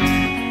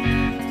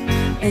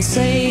and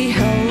say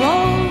hello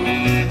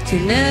to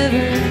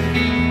never.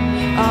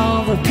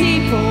 All the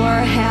people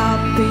are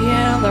happy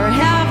and they're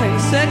having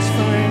such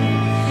fun.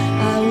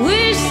 I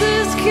wish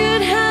this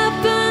could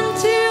happen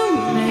to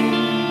me,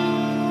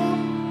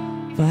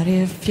 but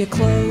if you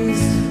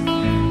close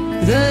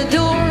the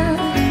door,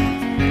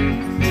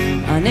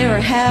 I never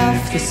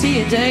have to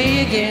see a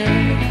day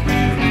again.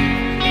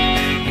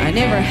 I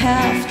never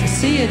have to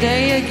see a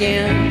day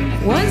again.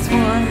 Once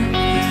more,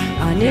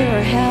 I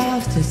never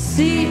have to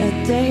see a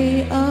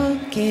day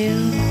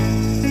again.